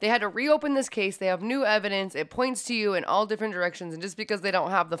mean. They had to reopen this case. They have new evidence. It points to you in all different directions, and just because they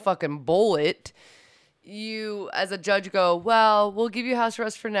don't have the fucking bullet, you as a judge go, well, we'll give you house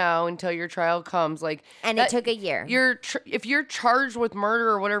arrest for now until your trial comes. Like, And it took a year. If you're charged with murder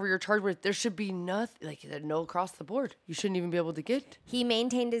or whatever you're charged with, there should be nothing, like, no across the board. You shouldn't even be able to get. He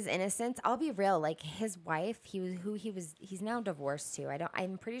maintained his innocence. I'll be real. Like his wife, he's now divorced too.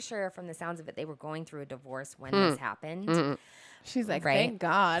 I'm pretty sure from the sounds of it, they were going through a divorce when this happened. She's like, Right. thank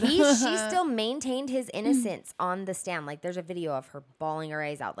God. She still maintained his innocence on the stand. Like there's a video of her bawling her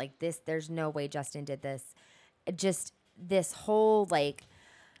eyes out. Like this, there's no way Justin did this. Just this whole like,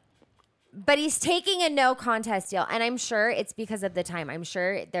 but he's taking a no contest deal. And I'm sure it's because of the time. I'm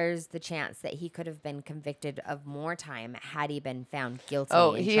sure there's the chance that he could have been convicted of more time had he been found guilty.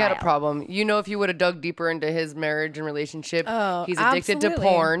 Oh, in he trial. had a problem. You know, if you would have dug deeper into his marriage and relationship, he's addicted to absolutely.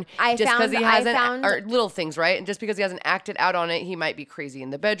 porn. I just because he hasn't, found- or little things, right? And just because he hasn't acted out on it, he might be crazy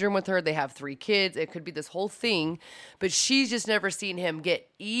in the bedroom with her. They have 3 kids. It could be this whole thing. But she's just never seen him get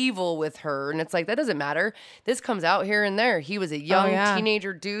evil with her. And it's like, that doesn't matter. This comes out here and there. He was a young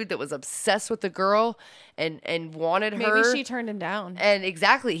teenager dude that was obsessed with the girl and wanted her. Maybe she turned him down. And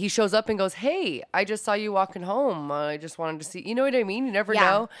exactly, he shows up and goes, hey, I just saw you walking home. I just wanted to see. You know what I mean? You never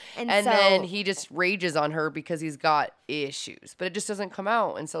know. And And so- then he just rages on her because he's got issues. But it just doesn't come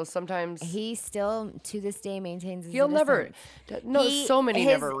out. And so sometimes He still, to this day, maintains his he'll never. innocence. No, so many his,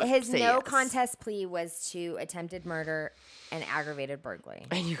 never His say no yes. contest plea was to attempted murder and aggravated burglary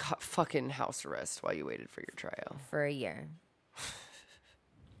And you got fucking house arrest while you waited for your trial. for a year.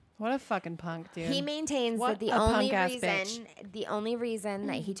 What a fucking punk, dude. He maintains What that the a only punk-ass reason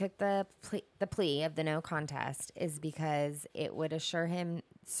that he took the plea of the no contest is because it would assure him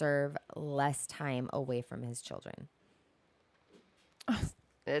serve less time away from his children.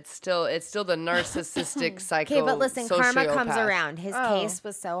 It's still the narcissistic psycho. Okay, but listen, karma comes sociopath. around. His case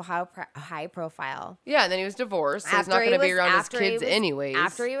was so high profile. Yeah, and then he was divorced, so he's not going to be around his kids anyways.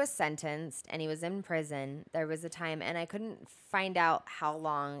 After he was sentenced and he was in prison, there was a time, and I couldn't find out how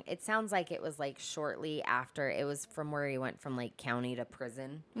long. It sounds like it was like shortly after. It was from where he went from like county to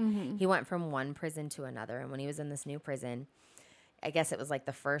prison. Mm-hmm. He went from one prison to another, and when he was in this new prison, I guess it was like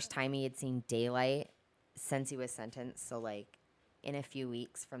the first time he had seen daylight since he was sentenced. So like in a few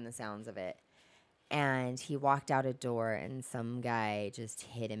weeks from the sounds of it. And he walked out a door and some guy just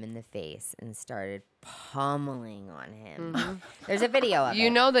hit him in the face and started pummeling on him. Mm-hmm. There's a video of it.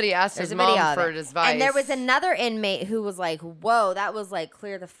 You know that he asked his mom for advice. And there was another inmate who was like, whoa, that was like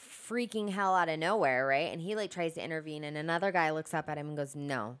clear the freaking hell out of nowhere, right? And he like tries to intervene and another guy looks up at him and goes,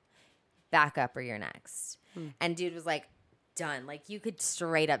 no, back up or you're next. And dude was like, done. Like you could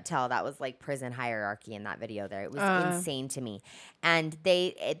straight up tell that was like prison hierarchy in that video there. It was insane to me. And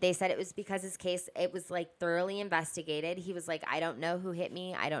they said it was because his case, it was like thoroughly investigated. He was like, I don't know who hit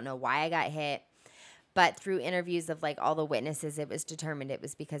me. I don't know why I got hit. But through interviews of like all the witnesses, it was determined it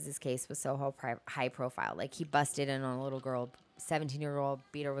was because his case was so high profile. Like he busted in on a little girl, 17-year-old,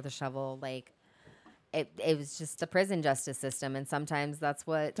 beat her with a shovel. Like it was just the prison justice system. And sometimes that's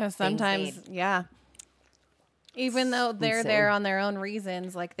what Sometimes, yeah. Even though they're there on their own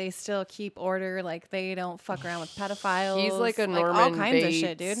reasons, like they still keep order, like they don't fuck around with pedophiles. He's like a Norman all kinds Bates of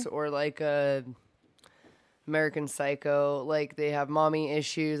shit, dude. or like a American Psycho. Like they have mommy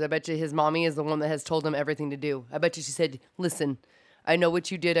issues. I bet you his mommy is the one that has told him everything to do. I bet you she said, listen, I know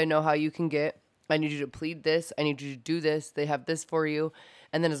what you did. I know how you can get. I need you to plead this. I need you to do this. They have this for you.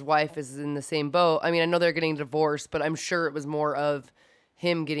 And then his wife is in the same boat. I mean, I know they're getting divorced, but I'm sure it was more of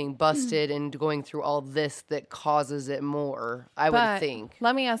him getting busted and going through all this that causes it more, I would think.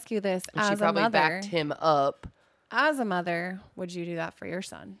 Let me ask you this. And she As a probably mother, backed him up. as a mother, would you do that for your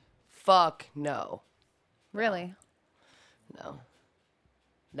son? Fuck no. Really? No.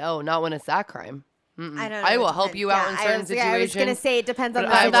 No, not when it's that crime. I don't know. I will help you out in certain situations. I was gonna say it depends on the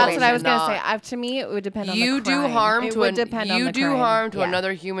but situation. That's what I was gonna say. To me, it would depend on the crime. You do harm it to would depend on the crime. harm to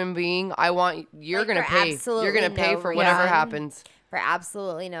another human being. You're gonna pay. You're gonna pay for whatever happens. For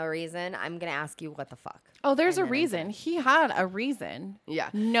absolutely no reason, I'm gonna ask you what the fuck. Oh, there's a reason. He had a reason. Yeah.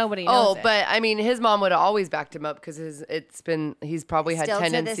 Nobody knows it. But I mean, his mom would have always backed him up because he's probably had Still to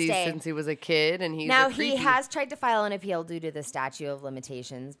this tendencies day. since he was a kid, and Now he has tried to file an appeal due to the statute of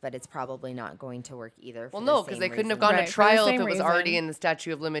limitations, but it's probably not going to work either. Well, no, because they couldn't have gone to trial if it was already in the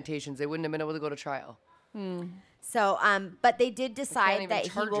statute of limitations. They wouldn't have been able to go to trial. So, but they did decide that he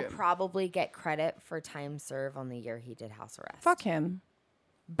charge will him. probably get credit for time served on the year he did house arrest. Fuck him.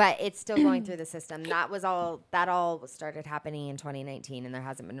 But it's still going through the system. That all started happening in 2019, and there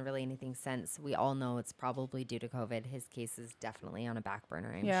hasn't been really anything since. We all know it's probably due to COVID. His case is definitely on a back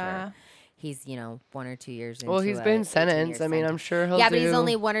burner, I'm sure. He's, 1 or 2 years into Well, he's been sentenced. I mean, I'm sure he'll do. Yeah, but he's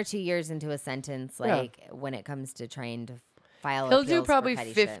only 1 or 2 years into a sentence, when it comes to trying to file He'll appeals do probably for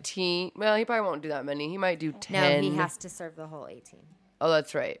petty 15. shit. Well, he probably won't do that many. He might do 10. No, he has to serve the whole 18. Oh,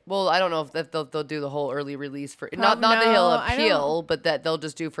 that's right. Well, I don't know if they'll do the whole early release for not that he'll appeal, but that they'll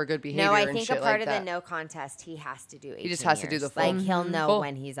just do for good behavior. No, I and think shit a part like of that. the no contest, he has to do 18 He just has to do the full. Like, he'll know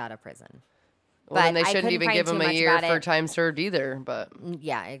when he's out of prison. Well, then they I shouldn't couldn't even find give him too a much year about for it. time served either. But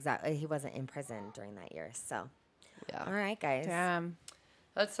Yeah, exactly. He wasn't in prison during that year. So, yeah. All right, guys. Damn.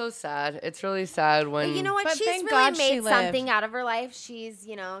 That's so sad. It's really sad when. But you know what? But She's thank really God she made something lived. out of her life. She's,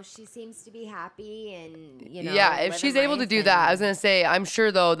 she seems to be happy and, Yeah, if she's able to do that, I was gonna say. I'm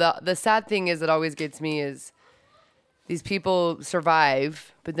sure though. The sad thing is that always gets me is these people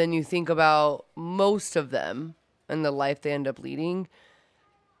survive, but then you think about most of them and the life they end up leading.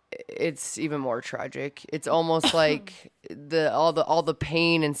 It's even more tragic. It's almost like all the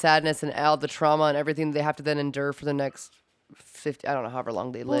pain and sadness and all the trauma and everything they have to then endure for the next 50. I don't know however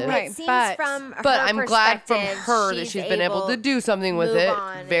long they live. Right, It seems but- from her But I'm glad from perspective, her that she's been able to do something with move it.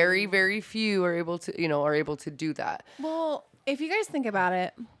 on Very, and- very few are able to do that. Well, if you guys think about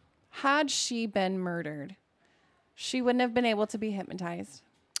it, had she been murdered, she wouldn't have been able to be hypnotized.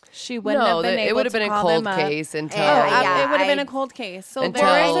 She wouldn't have been able it would have to been a call cold them up. case until Oh, Yeah, it would have been I- a cold case. So Until-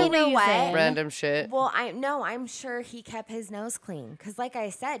 there is a You know what? reason. random shit. Well, I'm sure he kept his nose clean because, like I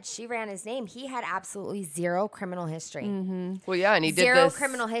said, she ran his name. He had absolutely zero criminal history. Well, yeah, and he did Zero this.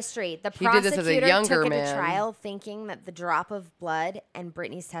 criminal history. The he did this as a prosecutor younger took it man. to trial thinking that the drop of blood and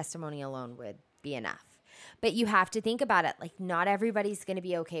Brittany's testimony alone would be enough. But you have to think about it. Like, not everybody's going to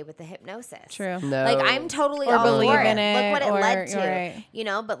be okay with the hypnosis. True. No. Like, I'm totally Or all believe for it. in it, Look what it or- led to.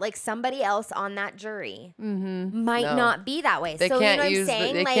 right. But like somebody else on that jury might No. not be that way. They so can't you know use what I'm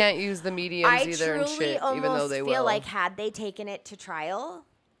saying? they Like, can't use the mediums I either and truly shit, almost even though they feel will. like had they taken it to trial,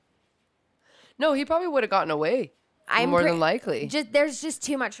 No, he probably would have gotten away. More than likely. There's just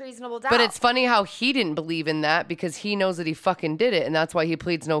too much reasonable doubt. But it's funny how he didn't believe in that because he knows that he fucking did it, and that's why he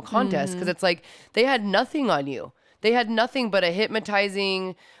pleads no contest. Because it's like they had nothing on you. They had nothing but a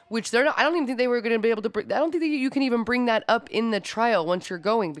hypnotizing, which they're not. I don't even think they were going to be able to. I don't think that you can even bring that up in the trial once you're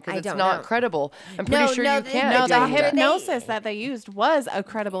going because it's don't not know. credible. I'm pretty sure you can't. No, do the that. hypnosis that they used was a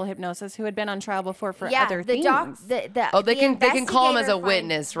credible hypnosis who had been on trial before for other things. They can call him as a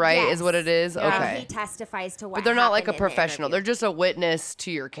witness, right? Is what it is? And Okay. he testifies to what. But they're not like a happened in the professional. They're interview. just a witness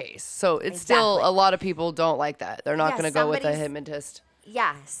to your case. So it's still Exactly. a lot of people don't like that. They're not Yeah, going to go with a somebody's- hypnotist.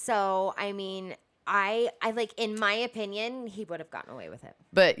 Yeah. So I mean, I like in my opinion, he would have gotten away with it.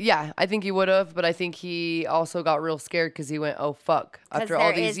 But yeah, I think he would have. But I think he also got real scared because he went, "Oh fuck!" After all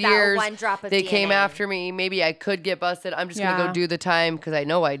there these is that years, one drop of they came DNA. after me. Maybe I could get busted. I'm just gonna Yeah. go do the time because I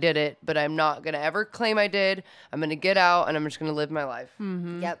know I did it. But I'm not gonna ever claim I did. I'm gonna get out and I'm just gonna live my life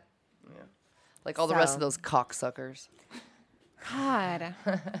Yep. like all the rest So- of those cocksuckers. God.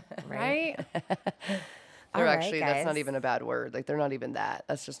 Right? They're All right, actually that's not guys. even a bad word. Like they're not even that.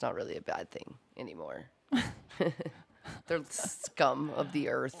 That's just not really a bad thing anymore. They're scum of the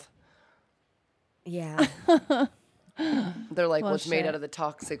earth. Yeah. They're like Well, what's made shit. out of the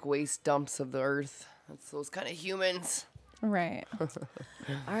toxic waste dumps of the earth. That's those kind of humans. Right. All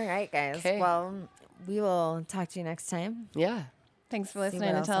right, guys. 'Kay. Well, we will talk to you next time. Yeah. Thanks for what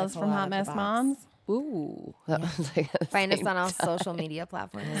listening to else I Tales pull from out of the HotMess box. Moms. Ooh. That was like at the Find us same on all time. social media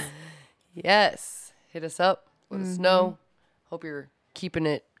platforms. Yes. Hit us up. Let us know. Hope you're keeping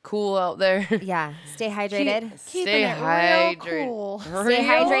it cool out there. Yeah. Stay hydrated. Keeping Stay it real hydrated. cool. Stay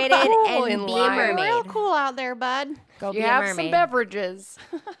hydrated cool and in be a life. mermaid. Real cool out there, bud. Go You be a have some mermaid. beverages.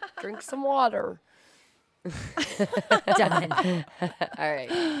 Drink some water. Done. All right.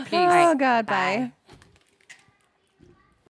 Peace. Oh, God. Bye.